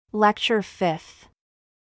Lecture 5th.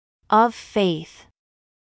 Of Faith.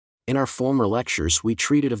 In our former lectures we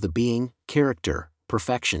treated of the being, character,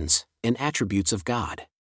 perfections, and attributes of God.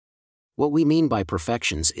 What we mean by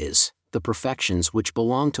perfections is, the perfections which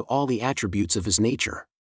belong to all the attributes of His nature.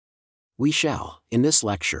 We shall, in this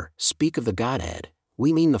lecture, speak of the Godhead.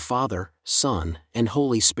 We mean the Father, Son, and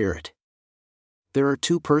Holy Spirit. There are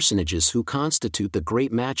two personages who constitute the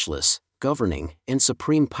great matchless, governing, and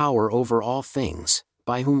supreme power over all things,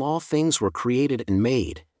 by whom all things were created and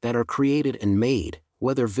made, that are created and made,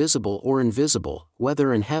 whether visible or invisible,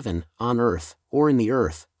 whether in heaven, on earth, or in the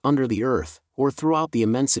earth, under the earth, or throughout the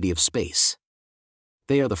immensity of space.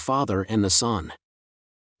 They are the Father and the Son.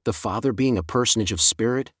 The Father being a personage of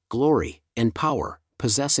spirit, glory, and power,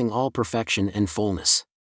 possessing all perfection and fullness.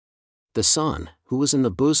 The Son, who was in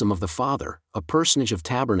the bosom of the Father, a personage of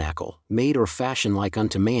tabernacle, made or fashioned like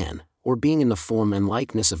unto man, or being in the form and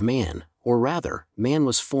likeness of man, or rather, man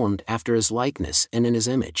was formed after His likeness and in His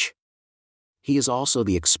image. He is also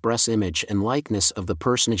the express image and likeness of the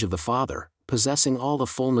personage of the Father, possessing all the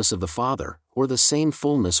fullness of the Father, or the same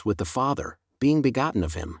fullness with the Father, being begotten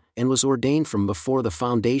of Him, and was ordained from before the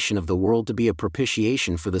foundation of the world to be a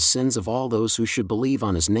propitiation for the sins of all those who should believe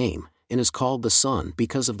on His name, and is called the Son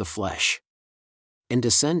because of the flesh. And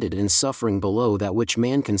descended in suffering below that which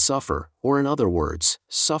man can suffer, or in other words,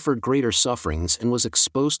 suffered greater sufferings and was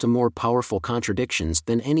exposed to more powerful contradictions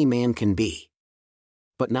than any man can be.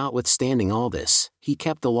 But notwithstanding all this, He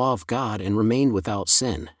kept the law of God and remained without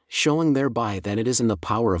sin, showing thereby that it is in the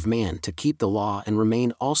power of man to keep the law and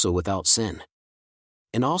remain also without sin.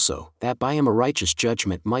 And also, that by Him a righteous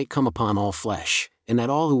judgment might come upon all flesh, and that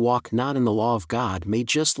all who walk not in the law of God may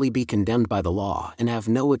justly be condemned by the law and have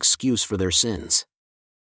no excuse for their sins.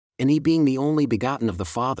 And He being the only begotten of the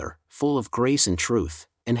Father, full of grace and truth,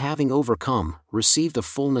 and having overcome, received the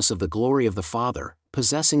fullness of the glory of the Father,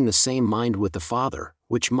 possessing the same mind with the Father,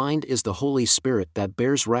 which mind is the Holy Spirit that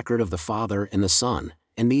bears record of the Father and the Son,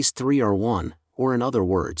 and these three are one, or in other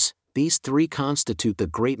words, these three constitute the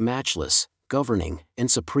great matchless, governing,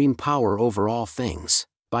 and supreme power over all things,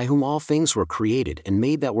 by whom all things were created and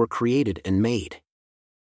made that were created and made.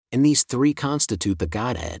 And these three constitute the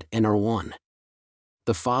Godhead and are one.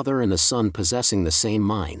 The Father and the Son possessing the same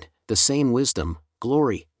mind, the same wisdom,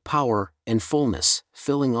 glory, power, and fullness,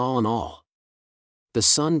 filling all in all. The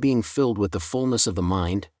Son being filled with the fullness of the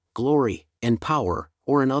mind, glory, and power,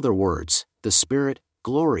 or in other words, the Spirit,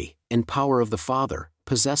 glory, and power of the Father,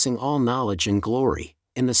 possessing all knowledge and glory,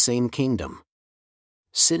 in the same kingdom.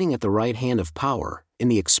 Sitting at the right hand of power, in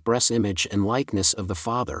the express image and likeness of the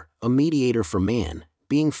Father, a mediator for man,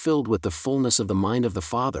 being filled with the fullness of the mind of the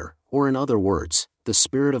Father, or in other words, the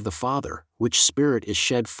Spirit of the Father, which Spirit is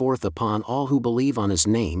shed forth upon all who believe on His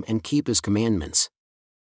name and keep His commandments.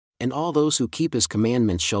 And all those who keep His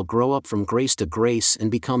commandments shall grow up from grace to grace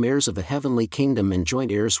and become heirs of the heavenly kingdom and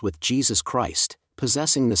joint heirs with Jesus Christ,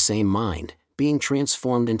 possessing the same mind, being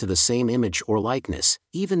transformed into the same image or likeness,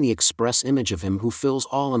 even the express image of Him who fills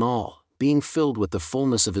all in all, being filled with the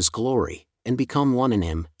fullness of His glory, and become one in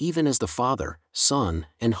Him, even as the Father, Son,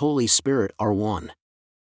 and Holy Spirit are one.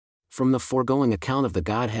 From the foregoing account of the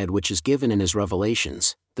Godhead which is given in His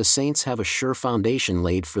revelations, the saints have a sure foundation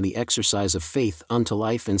laid for the exercise of faith unto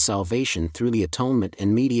life and salvation through the atonement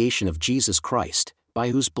and mediation of Jesus Christ,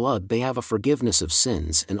 by whose blood they have a forgiveness of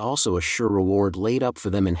sins and also a sure reward laid up for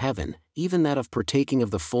them in heaven, even that of partaking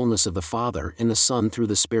of the fullness of the Father and the Son through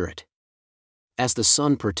the Spirit. As the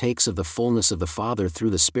Son partakes of the fullness of the Father through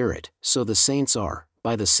the Spirit, so the saints are,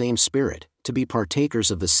 by the same Spirit, to be partakers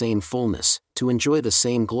of the same fullness, to enjoy the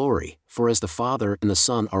same glory, for as the Father and the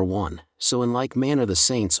Son are one, so in like manner the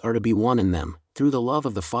saints are to be one in them, through the love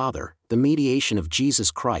of the Father, the mediation of Jesus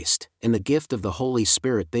Christ, and the gift of the Holy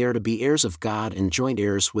Spirit they are to be heirs of God and joint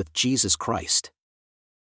heirs with Jesus Christ.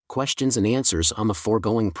 Questions and answers on the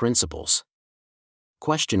foregoing principles.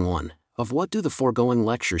 Question 1. Of what do the foregoing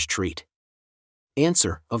lectures treat?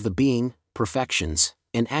 Answer. Of the being, perfections,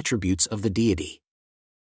 and attributes of the deity.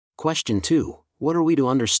 Question 2. What are we to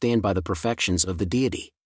understand by the perfections of the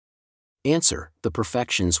deity? Answer. The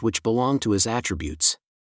perfections which belong to His attributes.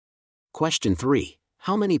 Question 3.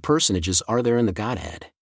 How many personages are there in the Godhead?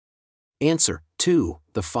 Answer. 2.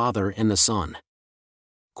 The Father and the Son.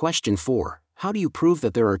 Question 4. How do you prove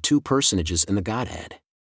that there are two personages in the Godhead?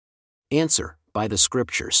 Answer. By the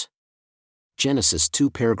Scriptures. Genesis 2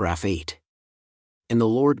 paragraph 8. And the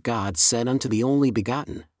Lord God said unto the only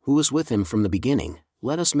begotten, who was with Him from the beginning,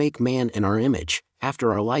 Let us make man in our image,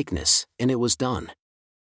 after our likeness, and it was done.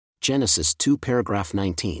 Genesis 2 paragraph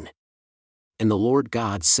 19. And the Lord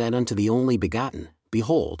God said unto the only begotten,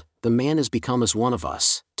 Behold, the man is become as one of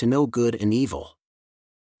us, to know good and evil.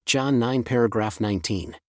 John 9 paragraph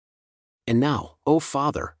 19. And now, O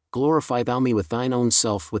Father, glorify thou me with thine own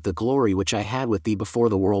self with the glory which I had with thee before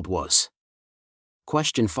the world was.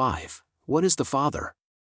 Question 5. What is the Father?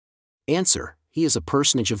 Answer: He is a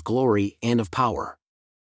personage of glory and of power.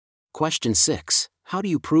 Question 6. How do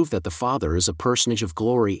you prove that the Father is a personage of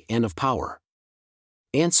glory and of power?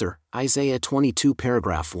 Answer: Isaiah 22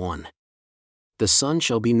 paragraph 1. The sun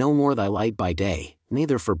shall be no more thy light by day,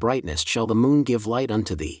 neither for brightness shall the moon give light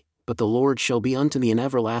unto thee, but the Lord shall be unto thee an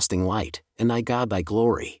everlasting light, and thy God thy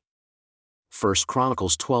glory. 1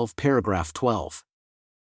 Chronicles 12 paragraph 12.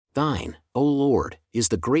 Thine, O Lord, is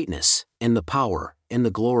the greatness, and the power, and the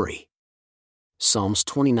glory. Psalms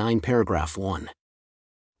 29 paragraph 1.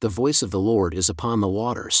 The voice of the Lord is upon the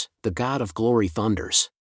waters, the God of glory thunders.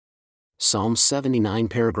 Psalm 79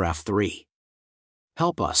 paragraph 3.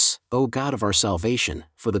 Help us, O God of our salvation,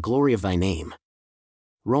 for the glory of thy name.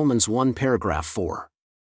 Romans 1 paragraph 4.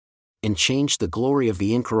 And change the glory of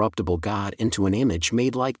the incorruptible God into an image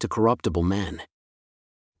made like to corruptible men.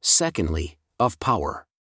 Secondly, of power.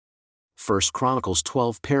 1 Chronicles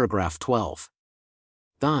 12 paragraph 12.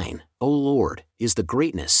 Thine, O Lord, is the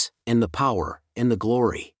greatness, and the power, and the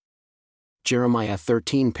glory. Jeremiah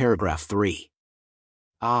 13 paragraph 3.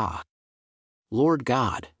 Ah! Lord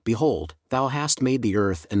God, behold, thou hast made the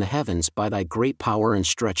earth and the heavens by thy great power and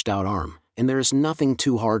stretched out arm, and there is nothing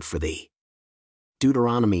too hard for thee.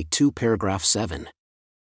 Deuteronomy 2 paragraph 7.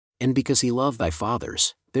 And because he loved thy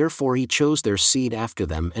fathers, therefore he chose their seed after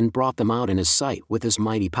them and brought them out in his sight with his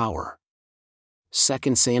mighty power.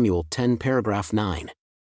 2 Samuel 10 paragraph 9.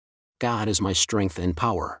 God is my strength and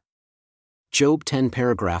power. Job 10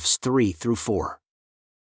 paragraphs 3 through 4.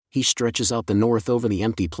 He stretches out the north over the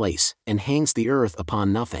empty place, and hangs the earth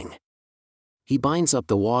upon nothing. He binds up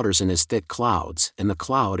the waters in his thick clouds, and the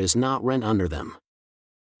cloud is not rent under them.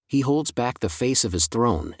 He holds back the face of his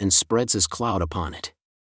throne and spreads his cloud upon it.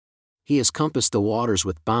 He has compassed the waters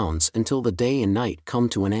with bounds until the day and night come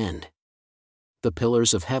to an end. The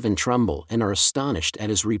pillars of heaven tremble and are astonished at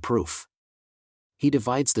his reproof. He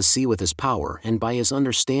divides the sea with his power, and by his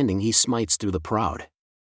understanding he smites through the proud.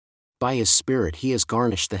 By his spirit he has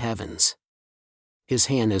garnished the heavens. His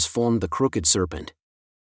hand has formed the crooked serpent.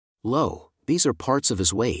 Lo, these are parts of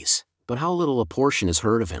his ways, but how little a portion is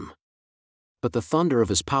heard of him. But the thunder of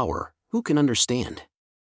his power, who can understand?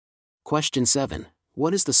 Question 7.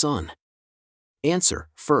 What is the Son? Answer: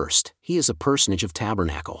 First, he is a personage of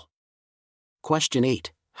tabernacle. Question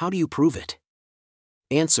 8. How do you prove it?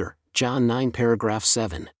 Answer: John 9 paragraph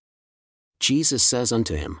 7. Jesus says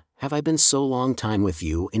unto him, Have I been so long time with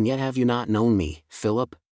you, and yet have you not known me,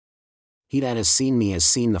 Philip? He that has seen me has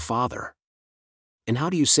seen the Father. And how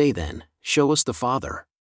do you say then, Show us the Father?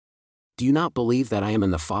 Do you not believe that I am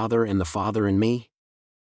in the Father and the Father in me?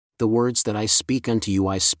 The words that I speak unto you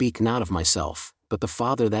I speak not of myself, but the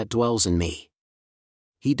Father that dwells in me.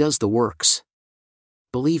 He does the works.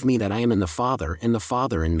 Believe me that I am in the Father and the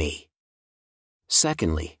Father in me.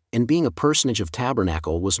 Secondly, in being a personage of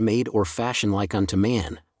tabernacle was made or fashioned like unto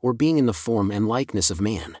man, or being in the form and likeness of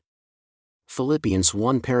man. Philippians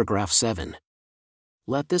 1 paragraph 7.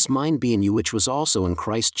 Let this mind be in you which was also in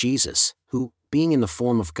Christ Jesus, who, being in the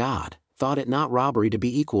form of God, thought it not robbery to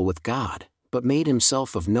be equal with God, but made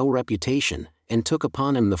himself of no reputation, and took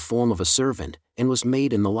upon him the form of a servant, and was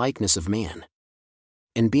made in the likeness of man.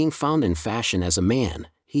 And being found in fashion as a man,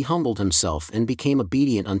 he humbled himself and became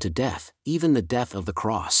obedient unto death, even the death of the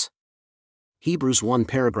cross. Hebrews 1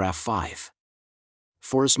 paragraph 5.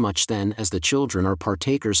 Forasmuch then as the children are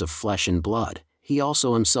partakers of flesh and blood, he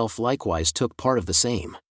also himself likewise took part of the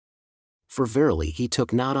same. For verily he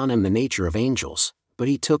took not on him the nature of angels, but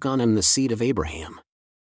he took on him the seed of Abraham.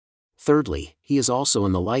 Thirdly, he is also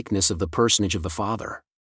in the likeness of the personage of the Father.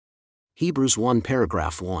 Hebrews 1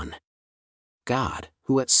 paragraph 1. God,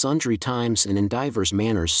 who at sundry times and in divers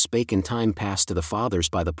manners spake in time past to the fathers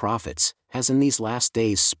by the prophets, has in these last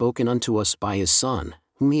days spoken unto us by his Son,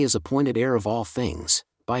 whom he has appointed heir of all things,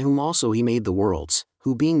 by whom also he made the worlds,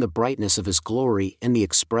 who being the brightness of his glory and the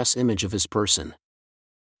express image of his person.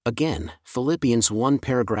 Again, Philippians 1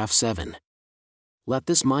 paragraph 7. Let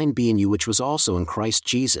this mind be in you which was also in Christ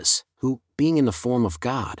Jesus, who, being in the form of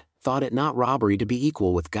God, thought it not robbery to be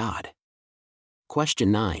equal with God.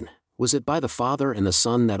 Question 9. Was it by the Father and the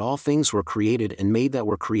Son that all things were created and made that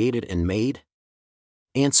were created and made?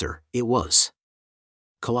 Answer: It was.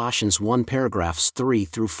 Colossians 1 paragraphs 3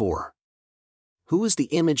 through 4. Who is the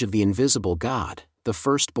image of the invisible God, the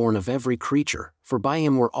firstborn of every creature, for by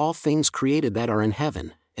him were all things created that are in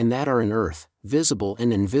heaven, and that are in earth, visible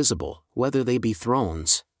and invisible, whether they be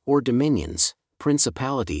thrones, or dominions,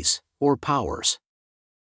 principalities, or powers.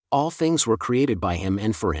 All things were created by him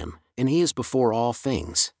and for him, and he is before all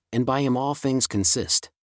things, and by him all things consist.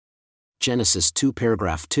 Genesis 2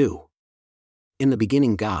 paragraph 2. In the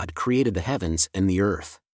beginning God created the heavens and the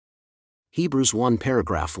earth. Hebrews 1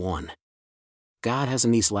 paragraph 1. God has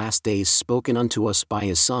in these last days spoken unto us by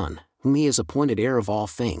his Son, whom he has appointed heir of all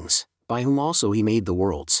things, by whom also he made the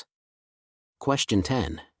worlds. Question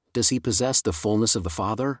 10. Does he possess the fullness of the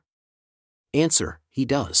Father? Answer, he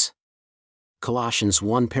does. Colossians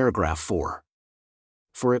 1 paragraph 4.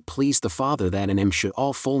 For it pleased the Father that in him should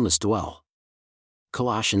all fullness dwell.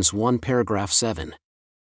 Colossians 1 paragraph 7.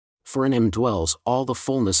 For in him dwells all the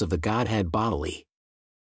fullness of the Godhead bodily.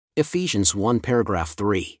 Ephesians 1 paragraph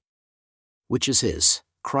 3. Which is his,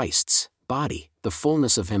 Christ's, body, the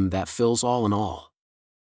fullness of him that fills all in all.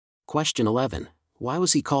 Question 11. Why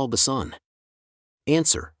was he called the Son?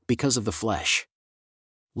 Answer, because of the flesh.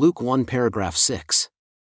 Luke 1 paragraph 6.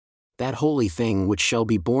 That holy thing which shall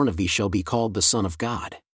be born of thee shall be called the Son of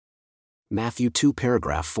God. Matthew 2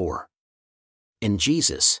 paragraph 4. And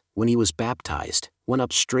Jesus, when he was baptized, went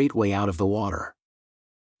up straightway out of the water.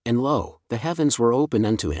 And lo, the heavens were opened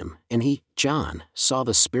unto him, and he, John, saw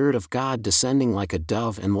the Spirit of God descending like a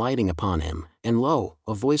dove and lighting upon him, and lo,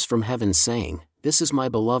 a voice from heaven saying, This is my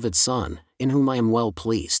beloved Son, in whom I am well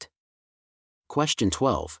pleased. Question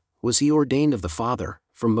 12. Was he ordained of the Father,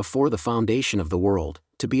 from before the foundation of the world,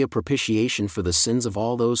 to be a propitiation for the sins of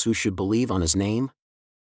all those who should believe on his name?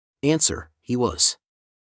 Answer, he was.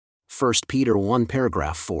 1 Peter 1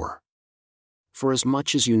 paragraph 4. For as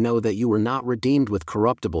much as you know that you were not redeemed with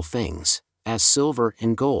corruptible things, as silver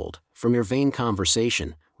and gold, from your vain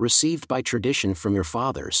conversation, received by tradition from your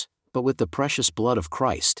fathers, but with the precious blood of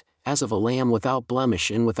Christ, as of a lamb without blemish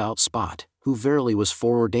and without spot, who verily was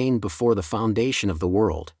foreordained before the foundation of the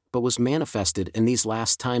world, but was manifested in these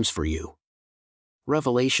last times for you.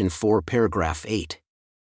 Revelation 4 paragraph 8.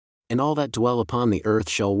 And all that dwell upon the earth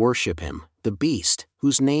shall worship him, the beast,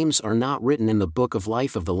 whose names are not written in the book of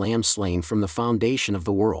life of the Lamb slain from the foundation of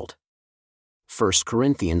the world. 1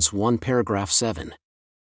 Corinthians 1 paragraph 7.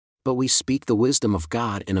 But we speak the wisdom of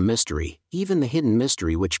God in a mystery, even the hidden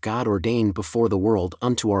mystery which God ordained before the world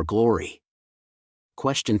unto our glory.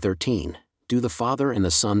 Question 13. Do the Father and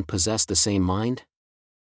the Son possess the same mind?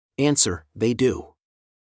 Answer, they do.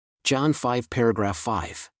 John 5 paragraph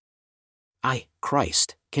 5. I,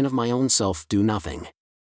 Christ, can of my own self do nothing.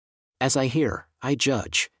 As I hear, I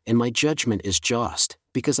judge, and my judgment is just,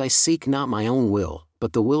 because I seek not my own will,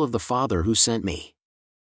 but the will of the Father who sent me.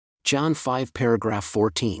 John 5 paragraph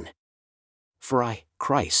 14. For I,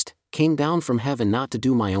 Christ, came down from heaven not to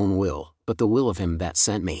do my own will, but the will of him that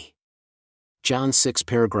sent me. John 6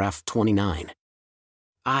 paragraph 29.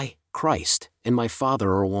 I, Christ, and my Father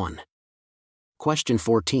are one. Question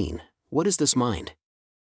 14. What is this mind?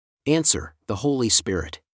 Answer, the Holy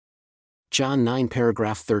Spirit. John 9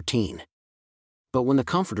 paragraph 13. But when the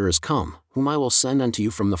Comforter is come, whom I will send unto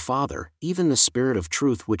you from the Father, even the Spirit of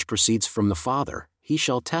truth which proceeds from the Father, he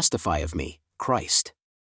shall testify of me, Christ.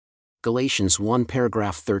 Galatians 1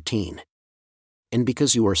 paragraph 13. And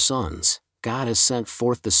because you are sons, God has sent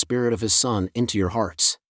forth the Spirit of his Son into your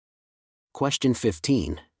hearts. Question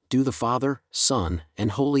 15. Do the Father, Son,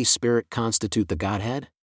 and Holy Spirit constitute the Godhead?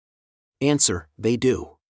 Answer, they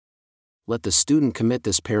do. Let the student commit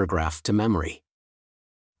this paragraph to memory.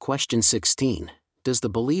 Question 16. Does the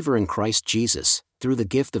believer in Christ Jesus, through the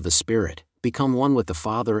gift of the Spirit, become one with the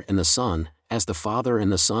Father and the Son, as the Father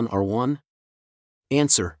and the Son are one?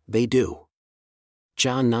 Answer, they do.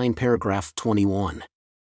 John 9 paragraph 21.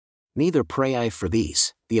 Neither pray I for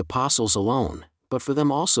these, the apostles alone, but for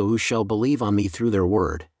them also who shall believe on me through their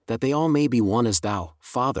word, that they all may be one as thou,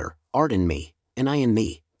 Father, art in me, and I in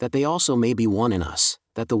thee, that they also may be one in us,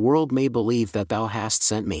 that the world may believe that thou hast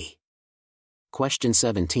sent me. Question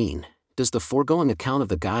 17. Does the foregoing account of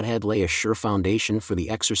the Godhead lay a sure foundation for the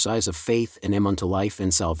exercise of faith in him unto life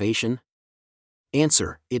and salvation?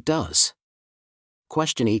 Answer, it does.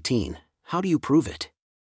 Question 18. How do you prove it?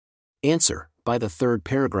 Answer, by the third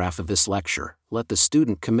paragraph of this lecture. Let the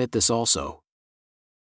student commit this also.